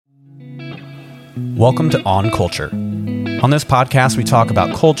Welcome to On Culture. On this podcast, we talk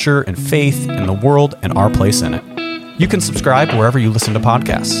about culture and faith in the world and our place in it. You can subscribe wherever you listen to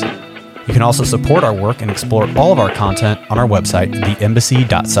podcasts. You can also support our work and explore all of our content on our website,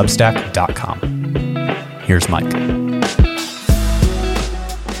 theembassy.substack.com. Here's Mike.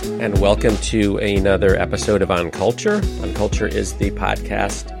 And welcome to another episode of On Culture. On Culture is the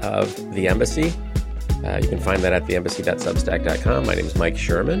podcast of The Embassy. You can find that at theembassy.substack.com. My name is Mike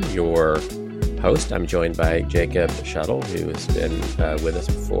Sherman, your host. I'm joined by Jacob Shuttle, who has been with us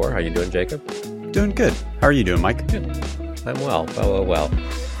before. How are you doing, Jacob? Doing good. How are you doing, Mike? Good. I'm well.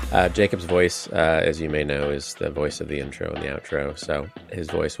 Jacob's voice, as you may know, is the voice of the intro and the outro. So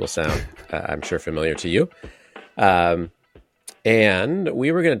his voice will sound, I'm sure, familiar to you. And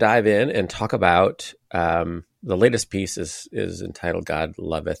we were going to dive in and talk about the latest piece is entitled God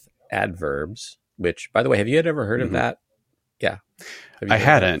Loveth Adverbs, which, by the way, have you ever heard of that? Yeah. I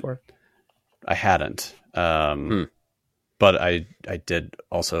hadn't. But I did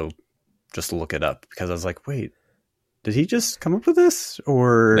also just look it up because I was like, wait, did he just come up with this?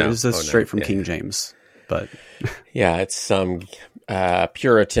 Or is this straight from King James? But yeah, it's some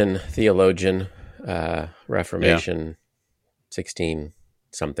Puritan theologian, Reformation, 16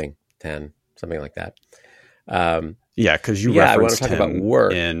 something, 10, something like that. Because you referenced I want to talk him about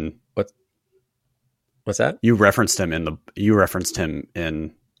work. What's that? You referenced him in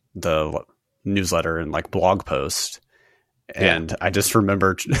the newsletter and like blog post, and I just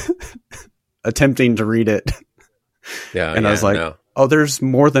remembered attempting to read it. I was like, "Oh, there's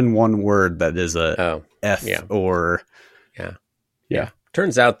more than one word that is a F or yeah."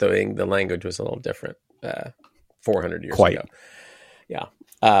 Turns out the language was a little different 400 years ago. Yeah.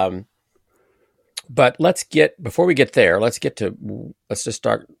 But let's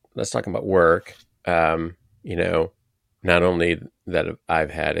talk about work. Not only that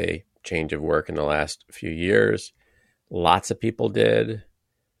I've had a change of work in the last few years, lots of people did.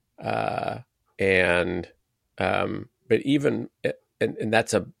 But even, and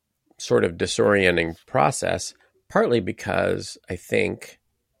that's a sort of disorienting process, partly because I think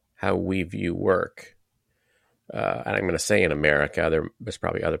how we view work, and I'm going to say in America, there's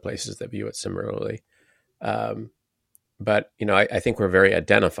probably other places that view it similarly. But I think we're very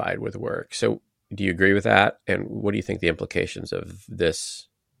identified with work. So do you agree with that? And what do you think the implications of this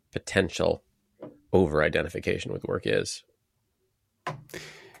potential over-identification with work is?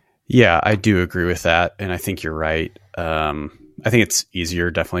 Yeah, I do agree with that. And I think you're right. I think it's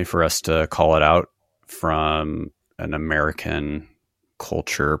easier definitely for us to call it out from an American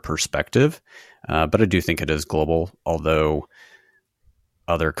culture perspective. But I do think it is global, although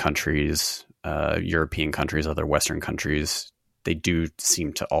other countries, European countries, other Western countries, they do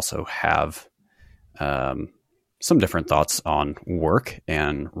seem to also have some different thoughts on work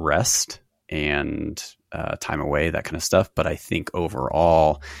and rest and time away, that kind of stuff. But I think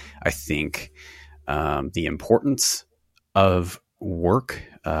overall, the importance of work,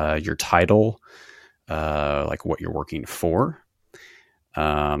 your title, like what you're working for.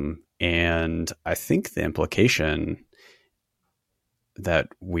 And I think the implication that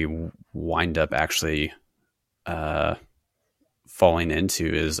we wind up actually falling into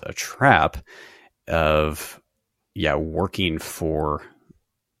is a trap of working for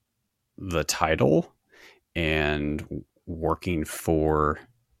the title and working for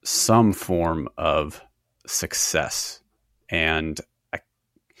some form of success. And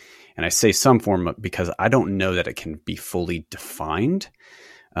I say some form because I don't know that it can be fully defined.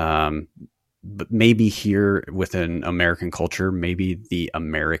 But maybe here within American culture, maybe the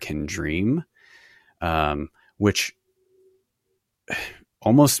American dream, which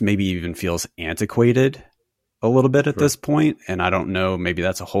almost maybe even feels antiquated a little bit at this point. And I don't know, maybe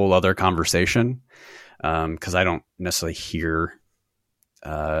that's a whole other conversation. Cause I don't necessarily hear,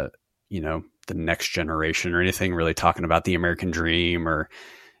 the next generation or anything really talking about the American dream or,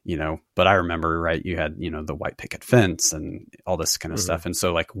 but I remember, right, you had, the white picket fence and all this kind of stuff. And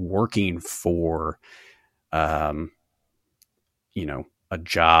so like working for, a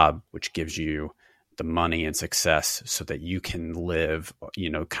job which gives you the money and success so that you can live,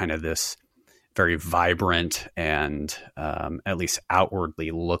 kind of this very vibrant and at least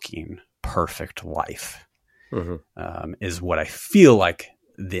outwardly looking perfect life is what I feel like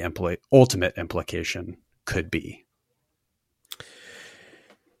the ultimate implication could be.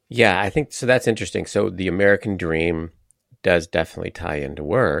 Yeah, I think so. That's interesting. So the American dream does definitely tie into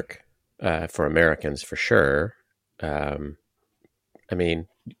work for Americans, for sure.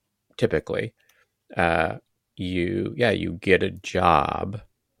 Typically, you get a job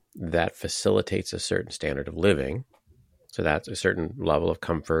that facilitates a certain standard of living. So that's a certain level of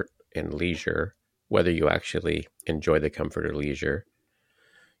comfort and leisure whether you actually enjoy the comfort or leisure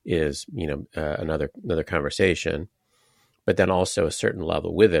is, another conversation. But then also a certain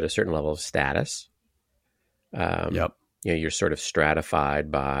level with it, a certain level of status. Yep. You're sort of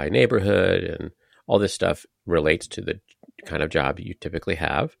stratified by neighborhood, and all this stuff relates to the kind of job you typically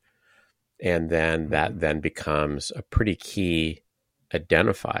have. And then that then becomes a pretty key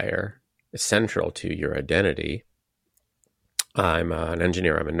identifier, central to your identity. I'm an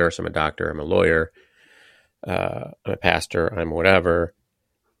engineer, I'm a nurse, I'm a doctor, I'm a lawyer, I'm a pastor, I'm whatever.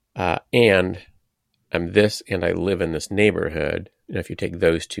 And I'm this, and I live in this neighborhood. And if you take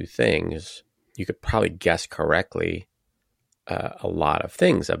those two things, you could probably guess correctly a lot of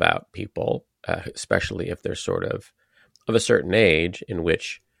things about people, especially if they're sort of a certain age, in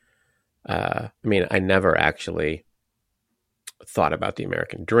which, I never actually thought about the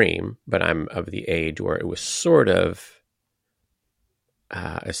American dream, but I'm of the age where it was sort of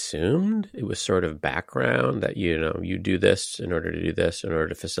assumed, it was sort of background that, you do this in order to do this, in order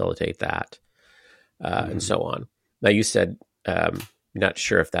to facilitate that, and so on. Now, you said not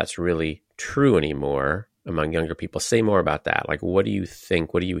sure if that's really true anymore among younger people. Say more about that. Like, what do you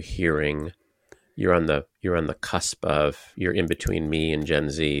think? What are you hearing? You're on the cusp of, you're in between me and Gen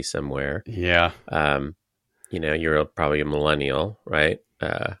Z somewhere. Yeah. You're probably a millennial, right?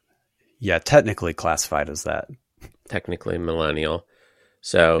 Yeah, technically classified as that. Technically millennial.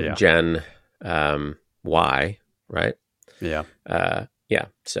 So Yeah. Gen Y, right? Yeah. Yeah.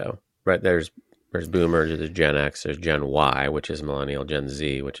 So right, there's boomers, there's Gen X, there's Gen Y, which is millennial, Gen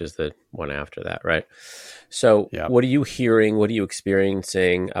Z, which is the one after that, right? So Yeah. What are you hearing? What are you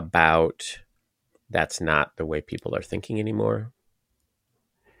experiencing about that's not the way people are thinking anymore?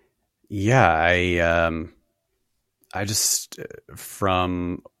 Yeah, I just,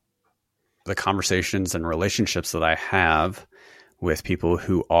 from the conversations and relationships that I have with people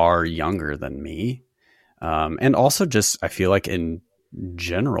who are younger than me, and also just, I feel like in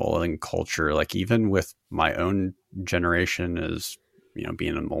general in culture, like even with my own generation as,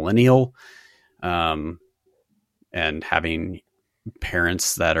 being a millennial, and having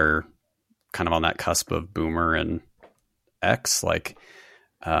parents that are kind of on that cusp of boomer and X, like,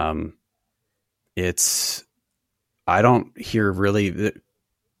 I don't hear really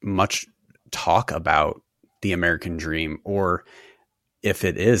much talk about the American dream, or if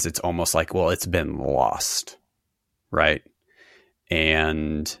it is, it's almost like, well, it's been lost. Right.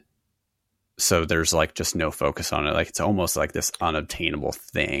 And so there's like just no focus on it. Like, it's almost like this unobtainable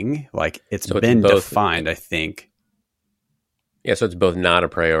thing. Like, it's been defined, I think. Yeah. So it's both not a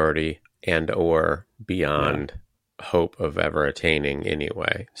priority and or beyond hope of ever attaining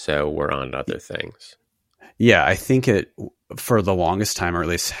anyway. So we're on to other things. Yeah, I think it, for the longest time, or at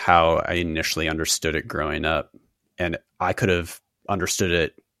least how I initially understood it growing up, and I could have understood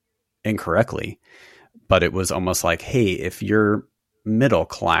it incorrectly, but it was almost like, hey, if you're middle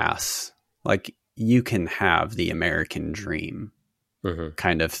class, like, you can have the American dream,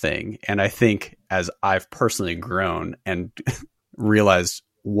 kind of thing. And I think as I've personally grown and realized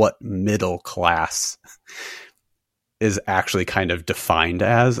what middle class is actually kind of defined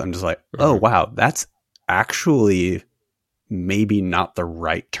as, I'm just like, oh, wow, that's actually maybe not the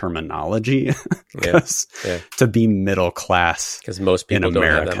right terminology. Because to be middle class, because most people in don't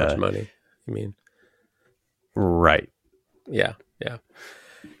America, have that much money. I mean, right? Yeah.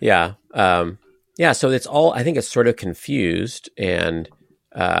 So it's all, I think it's sort of confused, and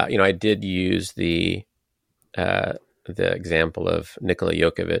I did use the example of Nikola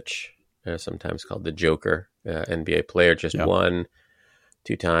Jokic, sometimes called the Joker, NBA player, just won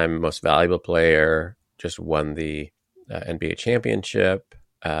 2-time most valuable player, just won the NBA championship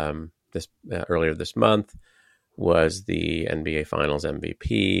this earlier this month, was the NBA Finals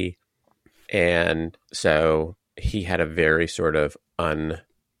MVP, and so he had a very sort of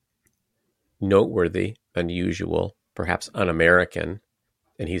noteworthy, unusual, perhaps un-American,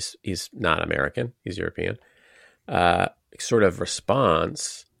 and he's not American, he's European, sort of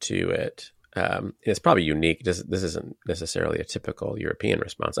response to it. It's probably unique. This isn't necessarily a typical European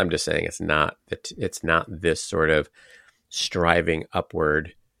response. I'm just saying it's not this sort of striving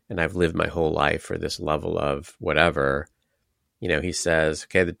upward, and I've lived my whole life for this level of whatever. He says,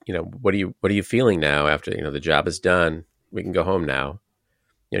 okay, what are you feeling now after, the job is done? We can go home now.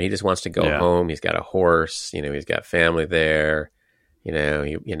 He just wants to go home. He's got a horse, he's got family there, he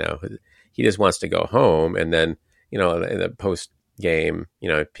just wants to go home. And then, in the post game,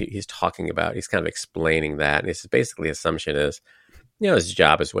 he's talking about, he's kind of explaining that. And his basically assumption is, his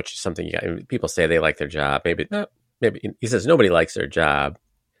job is something you got. People say they like their job. Maybe he says nobody likes their job.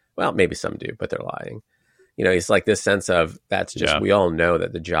 Well, maybe some do, but they're lying. He's like this sense of that's just, Yeah. we all know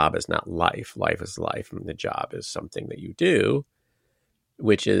that the job is not life. Life is life. And the job is something that you do,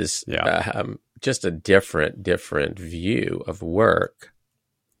 which is just a different view of work.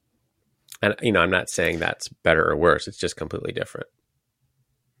 And, I'm not saying that's better or worse. It's just completely different.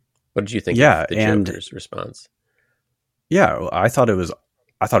 What did you think of the Joker's response? Yeah, I thought it was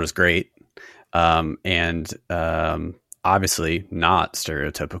great. And obviously not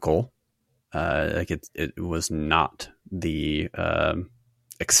stereotypical. Like it was not the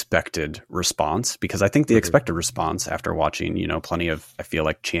expected response, because I think the expected response after watching, plenty of, I feel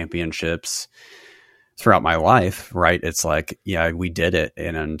like, championships throughout my life, right? It's like, yeah, we did it.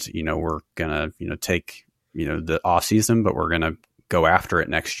 And we're going to, take, the off season, but we're going to go after it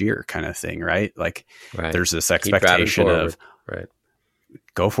next year kind of thing. Right. Like there's this expectation of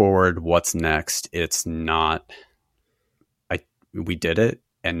go forward. What's next? It's not, we did it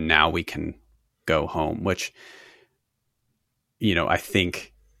and now we can go home, which, I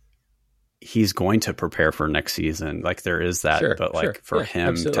think he's going to prepare for next season. Like there is that, but like for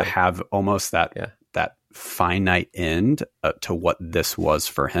him to have almost that finite end to what this was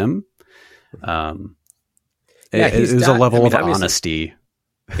for him. It is a level of honesty.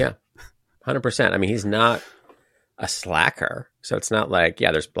 Yeah. 100%. I mean, he's not a slacker. So it's not like,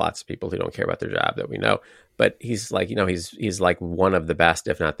 there's lots of people who don't care about their job that we know, but he's like, he's like one of the best,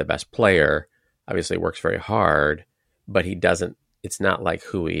 if not the best player. Obviously works very hard, but it's not like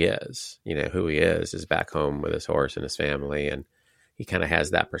who he is. Who he is back home with his horse and his family. And he kind of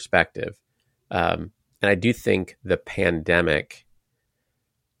has that perspective. And I do think the pandemic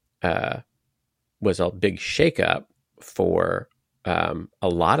was a big shakeup for a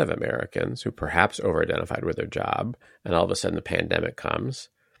lot of Americans who perhaps over-identified with their job. And all of a sudden the pandemic comes,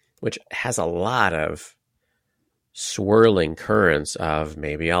 which has a lot swirling currents of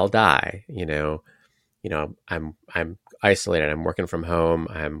maybe I'll die, I'm isolated, I'm working from home,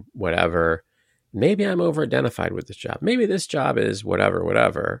 I'm whatever. Maybe I'm over-identified with this job. Maybe this job is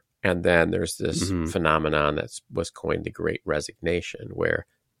whatever. And then there's this phenomenon that was coined the Great Resignation, where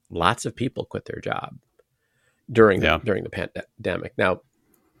lots of people quit their job during the pandemic. Now,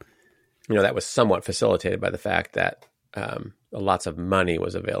 that was somewhat facilitated by the fact that lots of money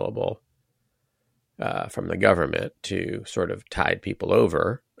was available from the government to sort of tide people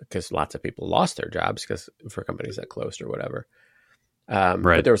over, because lots of people lost their jobs for companies that closed or whatever.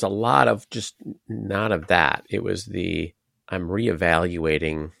 But there was a lot of just not of that. It was I'm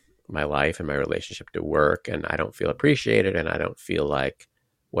reevaluating my life and my relationship to work, and I don't feel appreciated, and I don't feel like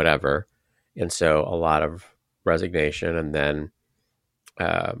whatever. And so a lot of resignation, and then,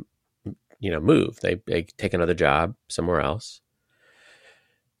 move. They take another job somewhere else.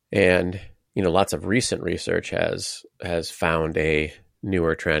 And, lots of recent research has found a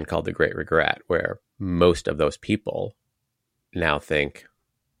newer trend called the Great Regret, where most of those people now think,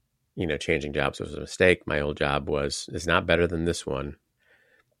 changing jobs was a mistake. My old job is not better than this one.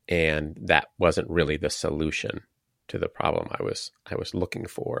 And that wasn't really the solution to the problem I was looking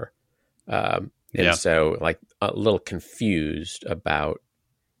for. So like a little confused about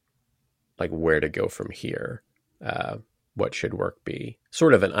like where to go from here. What should work be?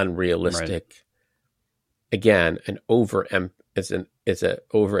 Sort of an unrealistic, again, it's an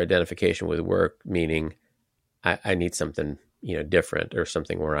over identification with work, meaning I need something, different, or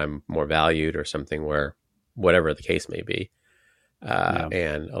something where I'm more valued, or something where whatever the case may be.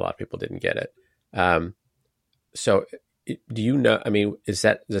 And a lot of people didn't get it. So do you know, I mean, does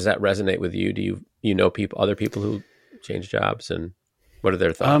that resonate with you? Do you know other people who change jobs, and what are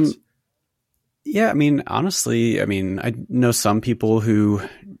their thoughts? Yeah. I mean, honestly, I know some people who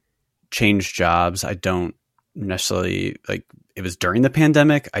change jobs. I don't necessarily like, it was during the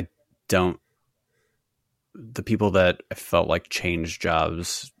pandemic. The people that I felt like changed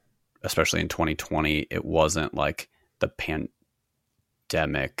jobs, especially in 2020, it wasn't like the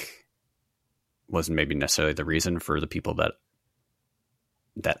pandemic wasn't maybe necessarily the reason for the people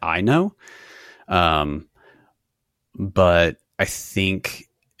that I know. But I think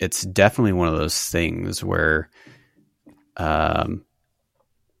it's definitely one of those things where the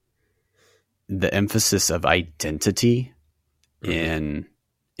emphasis of identity in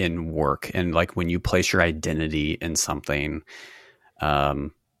work, and like when you place your identity in something,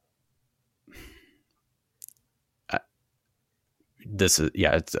 this is,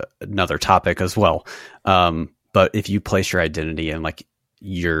 it's another topic as well. But if you place your identity in, like,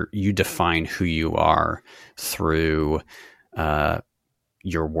 you define who you are through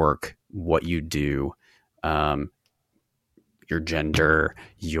your work, what you do, your gender,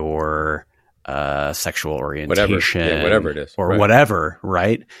 your sexual whatever, orientation, whatever it is, or right. whatever,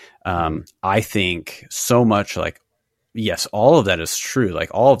 right? I think so much like, yes, all of that is true. Like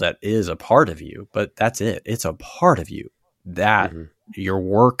all of that is a part of you, but that's it. It's a part of you. That your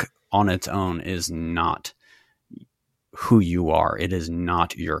work on its own is not who you are. It is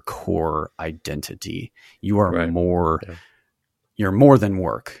not your core identity. You are more, you're more than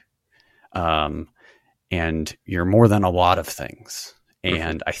work. And you're more than a lot of things.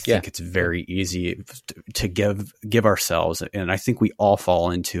 And I think it's very easy to give ourselves, and I think we all fall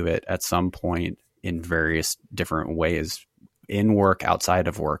into it at some point in various different ways, in work, outside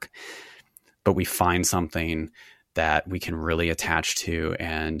of work, but we find something that we can really attach to,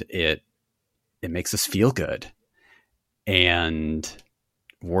 and it makes us feel good. And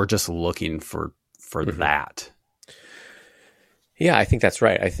we're just looking for that. Yeah, I think that's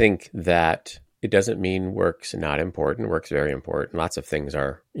right. I think that it doesn't mean work's not important. Work's very important. Lots of things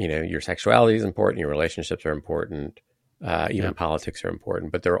are, your sexuality is important. Your relationships are important. Even politics are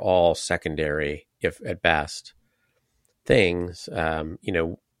important, but they're all secondary, if at best, things.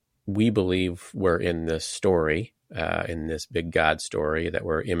 We believe we're in this story, in this big God story, that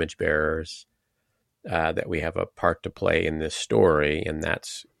we're image bearers, that we have a part to play in this story, and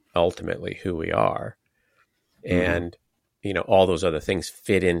that's ultimately who we are. And all those other things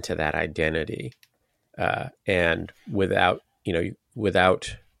fit into that identity. And without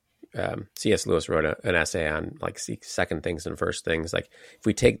C.S. Lewis wrote an essay on like second things and first things. Like if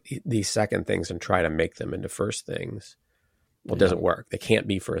we take these second things and try to make them into first things, well, it doesn't work. They can't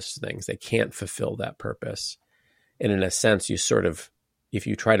be first things. They can't fulfill that purpose. And in a sense, you sort of, if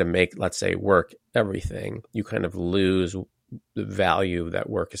you try to make, let's say, work everything, you kind of lose the value that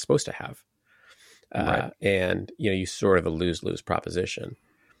work is supposed to have. And you sort of a lose-lose proposition.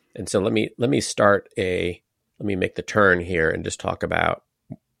 And so let me make the turn here and just talk about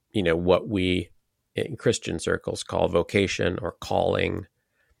what we in Christian circles call vocation or calling,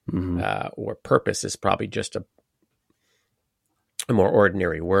 or purpose is probably just a more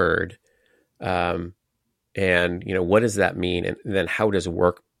ordinary word. And what does that mean? And then how does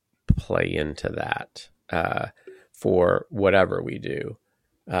work play into that for whatever we do?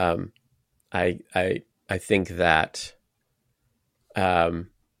 I think that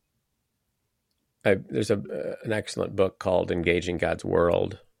there's an excellent book called Engaging God's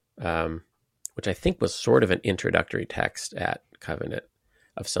World, which I think was sort of an introductory text at Covenant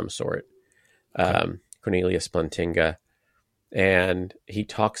of some sort. Cornelius Plantinga, and he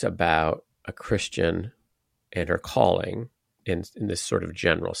talks about a Christian and her calling in this sort of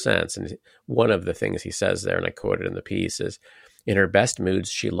general sense. And one of the things he says there, and I quoted in the piece, is, in her best moods,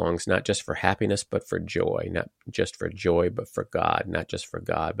 she longs not just for happiness, but for joy, not just for joy, but for God, not just for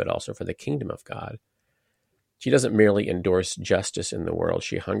God, but also for the kingdom of God. She doesn't merely endorse justice in the world.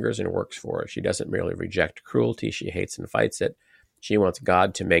 She hungers and works for it. She doesn't merely reject cruelty. She hates and fights it. She wants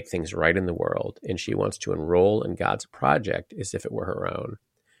God to make things right in the world, and she wants to enroll in God's project as if it were her own.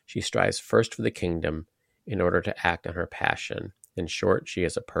 She strives first for the kingdom in order to act on her passion. In short, she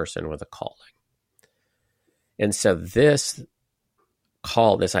is a person with a calling. And so this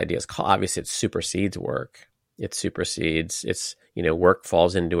idea is call, obviously it supersedes work. It supersedes, work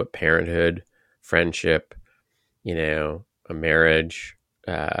falls into it, parenthood, friendship, a marriage,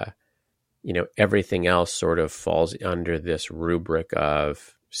 everything else sort of falls under this rubric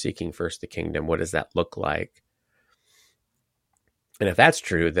of seeking first the kingdom. What does that look like? And if that's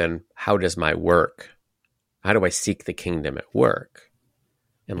true, then how do I seek the kingdom at work?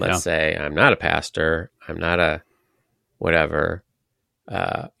 And let's say I'm not a pastor, I'm not a whatever,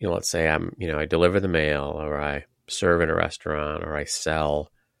 let's say I deliver the mail, or I serve in a restaurant, or I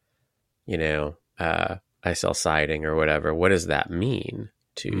sell, I sell siding or whatever. What does that mean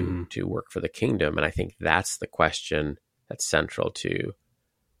to work for the kingdom? And I think that's the question that's central to,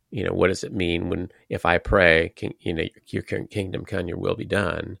 what does it mean if I pray, your kingdom come, your will be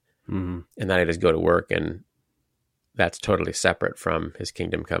done. And then I just go to work, and that's totally separate from his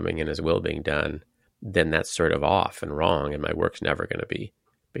kingdom coming and his will being done. Then that's sort of off and wrong, and my work's never going to be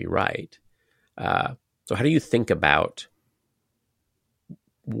right. So how do you think about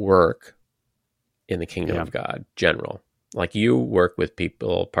work in the kingdom of God, general? Like you work with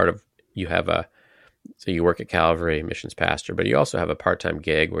people, so you work at Calvary, missions pastor, but you also have a part-time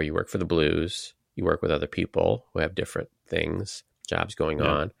gig where you work for the Blues. You work with other people who have different things, jobs going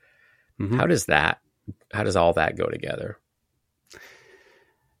on. How does all that go together?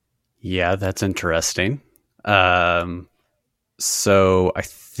 Yeah, that's interesting. So I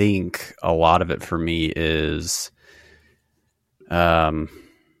think a lot of it for me is, I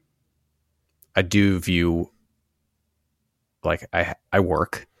do view, like I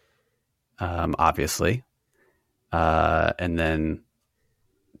work, obviously. And then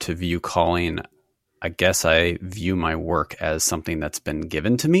to view calling, I guess I view my work as something that's been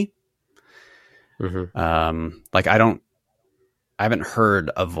given to me. Like I haven't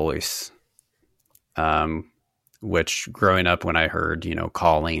heard a voice, which growing up when I heard,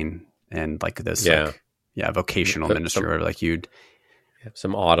 calling and like this, vocational ministry where like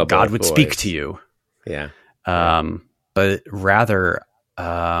some audible God would voice. speak to you. Yeah. But rather,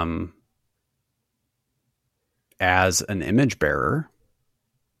 as an image bearer,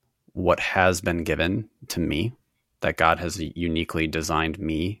 what has been given to me that God has uniquely designed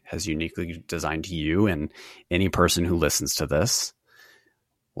me, has uniquely designed you and any person who listens to this,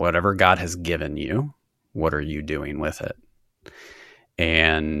 whatever God has given you, what are you doing with it?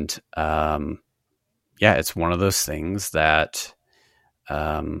 And, it's one of those things that,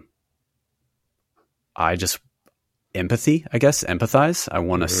 I just empathize. I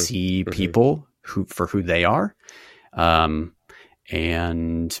want to see people for who they are, and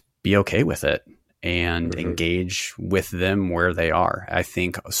be okay with it and engage with them where they are. I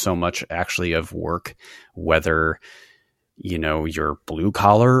think so much actually of work, whether, you're blue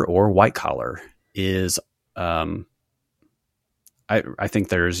collar or white collar, is, I think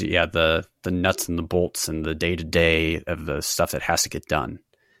there's, the nuts and the bolts and the day to day of the stuff that has to get done.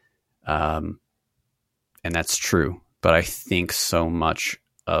 And that's true. But I think so much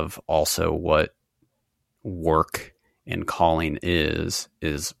of also what work and calling is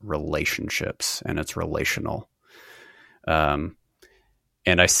relationships, and it's relational. And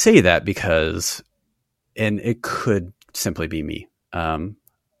I say that because, and it could simply be me.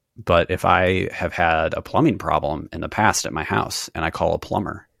 But if I have had a plumbing problem in the past at my house and I call a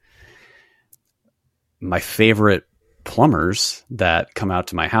plumber, my favorite plumbers that come out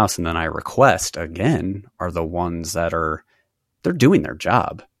to my house and then I request again are the ones that they're doing their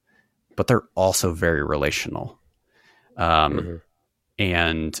job, but they're also very relational. And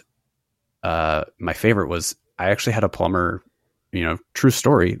my favorite was, I actually had a plumber, true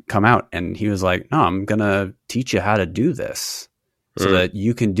story, come out and he was like, no, I'm going to teach you how to do this so that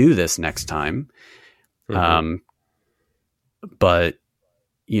you can do this next time. But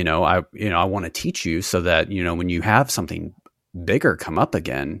I want to teach you so that, when you have something bigger come up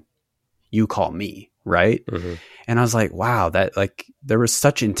again, you call me. Right. And I was like, wow, that like, there was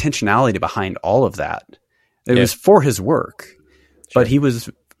such intentionality behind all of that. It was for his work, but he was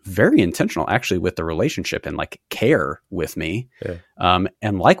very intentional actually with the relationship and like care with me.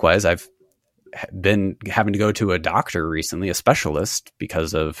 And likewise, I've been having to go to a doctor recently, a specialist,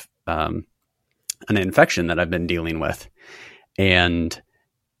 because of an infection that I've been dealing with. And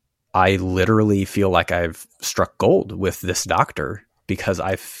I literally feel like I've struck gold with this doctor because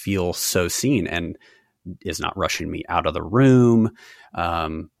I feel so seen and is not rushing me out of the room.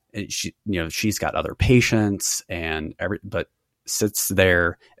 She's got other patients but sits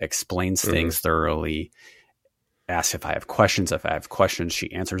there, explains things thoroughly, asks if I have questions. If I have questions,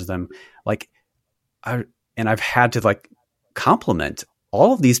 she answers them. I've had to like compliment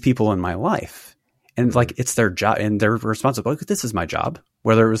all of these people in my life, and like, it's their job and they're responsible. Like, this is my job,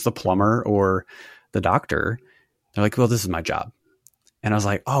 whether it was the plumber or the doctor. They're like, well, this is my job. And I was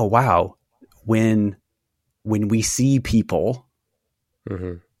like, oh, wow. When we see people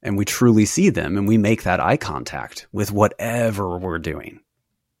and we truly see them and we make that eye contact with whatever we're doing,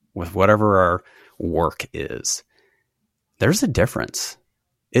 with whatever our work is, there's a difference.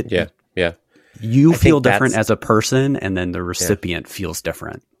 You feel different as a person, and then the recipient feels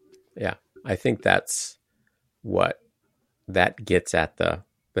different. Yeah. I think that's what that gets at the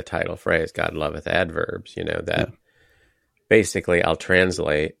title phrase, God loveth adverbs, basically I'll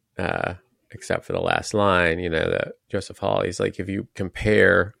translate, except for the last line, that Joseph Hall, he's like, if you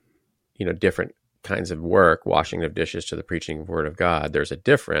compare, different kinds of work, washing of dishes to the preaching of the word of God, there's a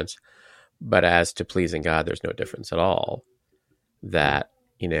difference. But as to pleasing God, there's no difference at all. That,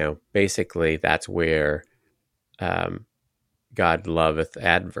 basically that's where God loveth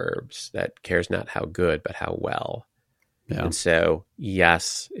adverbs, that cares not how good, but how well. Yeah. And so,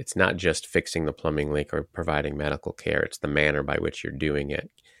 yes, it's not just fixing the plumbing leak or providing medical care. It's the manner by which you're doing it.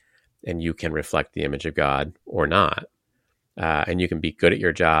 And you can reflect the image of God or not. And you can be good at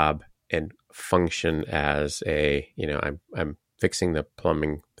your job and function as I'm fixing the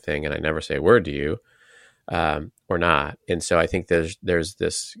plumbing thing and I never say a word to you, or not. And so I think there's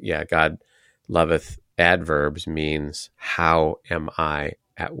this, God loveth adverbs means how am I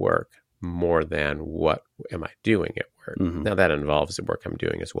at work more than what am I doing at work. Now that involves the work I'm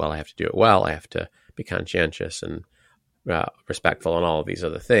doing as well. I have to do it well. I have to be conscientious and respectful and all of these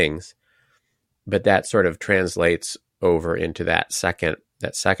other things. But that sort of translates over into that second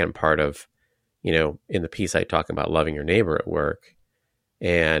part of in the piece I talk about loving your neighbor at work,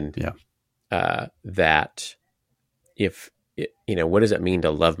 and that if what does it mean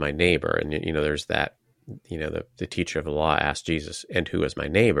to love my neighbor? And there's that, the teacher of the law asked Jesus, and who is my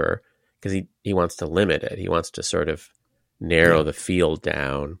neighbor? Because he wants to limit it. He wants to sort of narrow the field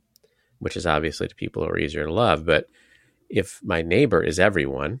down, which is obviously to people who are easier to love. But if my neighbor is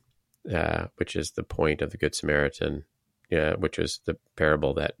everyone, which is the point of the Good Samaritan, which was the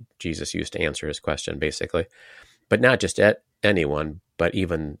parable that Jesus used to answer his question, basically, but not just at anyone, but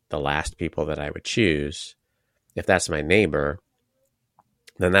even the last people that I would choose, if that's my neighbor,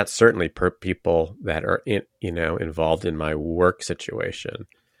 then that's certainly people that are involved in my work situation.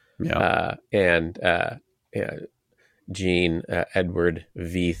 Gene Edward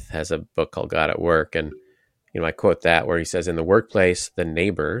Veith has a book called God at Work, and I quote that where he says, in the workplace, the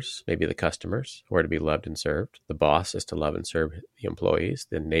neighbors, maybe the customers, who are to be loved and served. The boss is to love and serve the employees.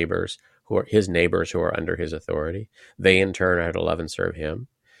 The neighbors, who are his neighbors, who are under his authority, they in turn are to love and serve him.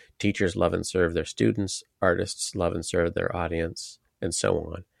 Teachers love and serve their students. Artists love and serve their audience, and so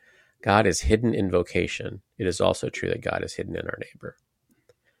on. God is hidden in vocation. It is also true that God is hidden in our neighbor.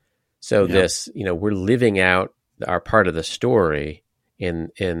 So this, we're living out our part of the story in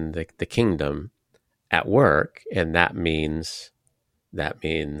the kingdom at work, and that means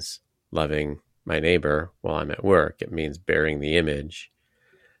loving my neighbor while I'm at work. It means bearing the image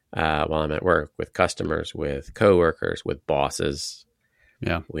while I'm at work, with customers, with coworkers, with bosses,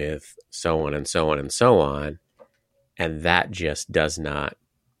 with so on and so on and so on. And that just does not.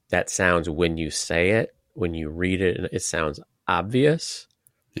 That sounds, when you say it, when you read it, it sounds obvious.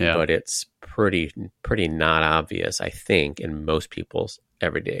 But it's pretty not obvious, I think, in most people's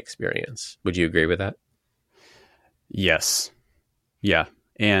everyday experience. Would you agree with that? Yes. Yeah.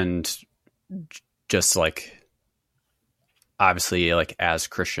 And just like, obviously, like as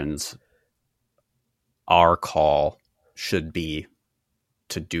Christians, our call should be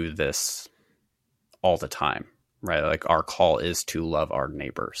to do this all the time, right? Like our call is to love our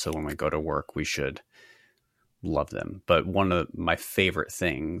neighbor. So when we go to work, we should love them. But one of my favorite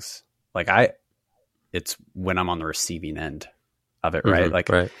things, it's when I'm on the receiving end of it,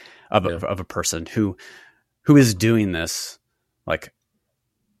 right? Of a person who is doing this, like,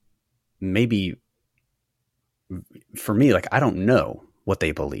 maybe for me, like, I don't know what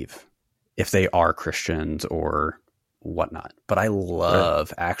they believe, if they are Christians or whatnot, but I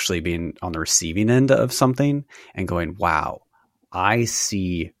love actually being on the receiving end of something and going, wow, I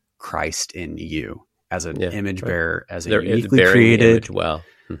see Christ in you as an image bearer, as a uniquely created,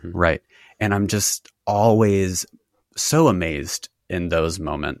 right? And I'm just always so amazed in those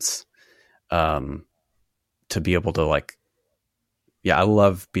moments, to be able to I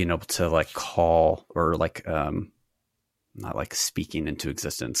love being able to call, or not like speaking into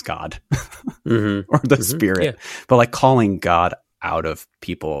existence God or the Spirit, but calling God out of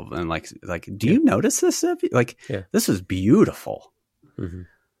people and do you notice this? This is beautiful.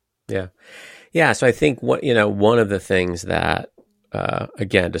 Yeah. So I think one of the things that,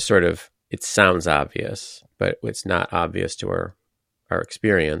 again, to sort of, it sounds obvious, but it's not obvious to our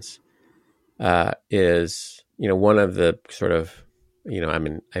experience, is, one of the sort of,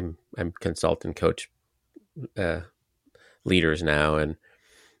 I'm consultant coach, leaders now. And,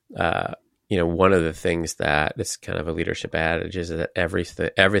 one of the things that it's kind of a leadership adage is that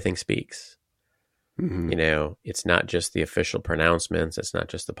everything speaks. It's not just the official pronouncements. It's not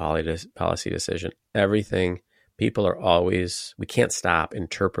just the policy decision. Everything, people are always, we can't stop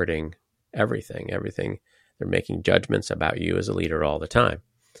interpreting everything. They're making judgments about you as a leader all the time.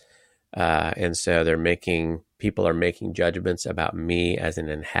 And so people are making judgments about me as an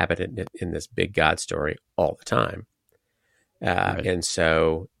inhabitant in this big God story all the time. And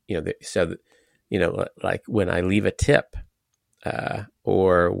so, like when I leave a tip,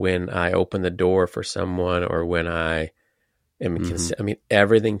 or when I open the door for someone, or when I am,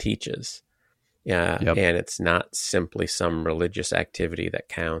 everything teaches. And it's not simply some religious activity that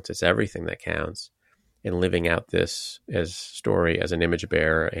counts. It's everything that counts. And living out this as story as an image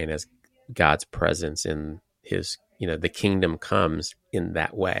bearer and as God's presence in his, the kingdom comes in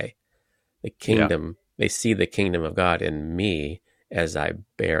that way. The kingdom, they see the kingdom of God in me as I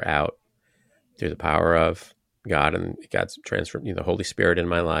bear out through the power of God and God's transformed, the Holy Spirit in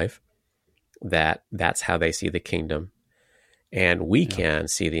my life. That's how they see the kingdom. And we can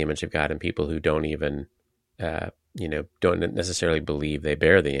see the image of God in people who don't even, don't necessarily believe they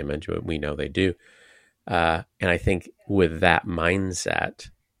bear the image, but we know they do. And I think with that mindset,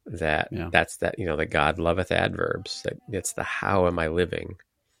 that's that, that God loveth adverbs, that it's the how am I living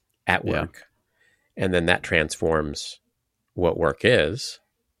at work. And then that transforms what work is,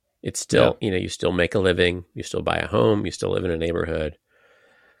 It's still, you still make a living, you still buy a home, you still live in a neighborhood.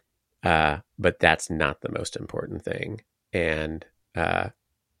 But that's not the most important thing. And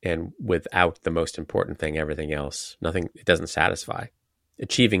without the most important thing, everything else, it doesn't satisfy.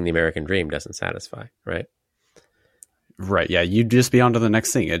 Achieving the American dream doesn't satisfy, right? Right. Yeah. You just be on to the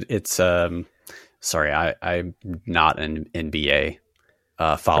next thing. It's, sorry, I'm not an NBA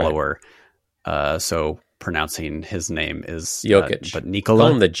follower. Right. So pronouncing his name is Jokic. But Nikola.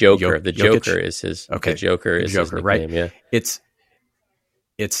 Call him the Joker. The Jokic? Joker is his. Okay. The Joker is his nickname, right? Yeah.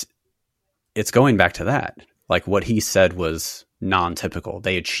 It's going back to that. Like what he said was non-typical.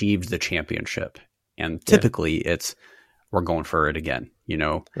 They achieved the championship, and typically it's we're going for it again.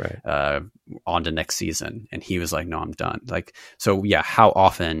 Right. On to next season. And he was like, "No, I'm done." Like, so yeah. How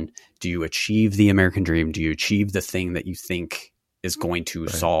often do you achieve the American dream? Do you achieve the thing that you think is going to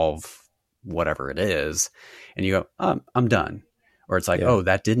solve whatever it is, and you go, I'm done. Or it's like, oh,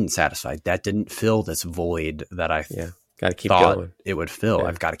 that didn't satisfy. That didn't fill this void that I gotta keep thought going. It would fill. Yeah.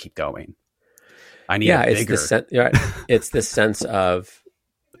 I've got to keep going. I need a bigger. It's the sense of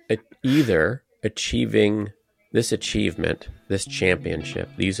either achieving this achievement, this championship,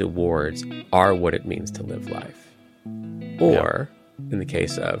 these awards are what it means to live life. Or, in the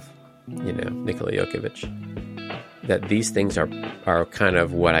case of, Nikola Jokic, that these things are kind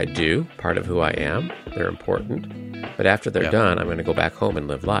of what I do, part of who I am. They're important. But after they're done, I'm going to go back home and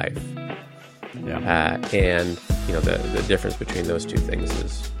live life. Yeah. And, the difference between those two things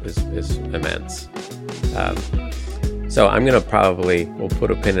is immense. So I'm going to we'll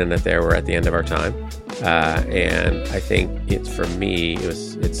put a pin in it there. We're at the end of our time. And I think for me,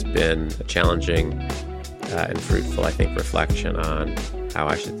 it's been a challenging and fruitful, I think, reflection on how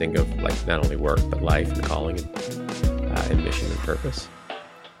I should think of not only work, but life and calling and mission and purpose.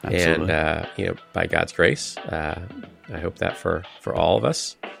 Absolutely. And, by God's grace, I hope that for all of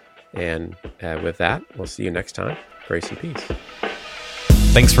us. And with that, we'll see you next time. Grace and peace.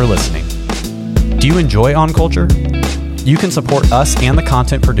 Thanks for listening. Do you enjoy On Culture? You can support us and the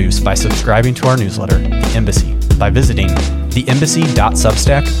content produced by subscribing to our newsletter, The Embassy, by visiting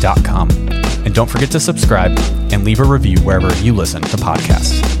theembassy.substack.com. And don't forget to subscribe and leave a review wherever you listen to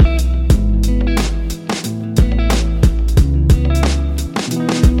podcasts.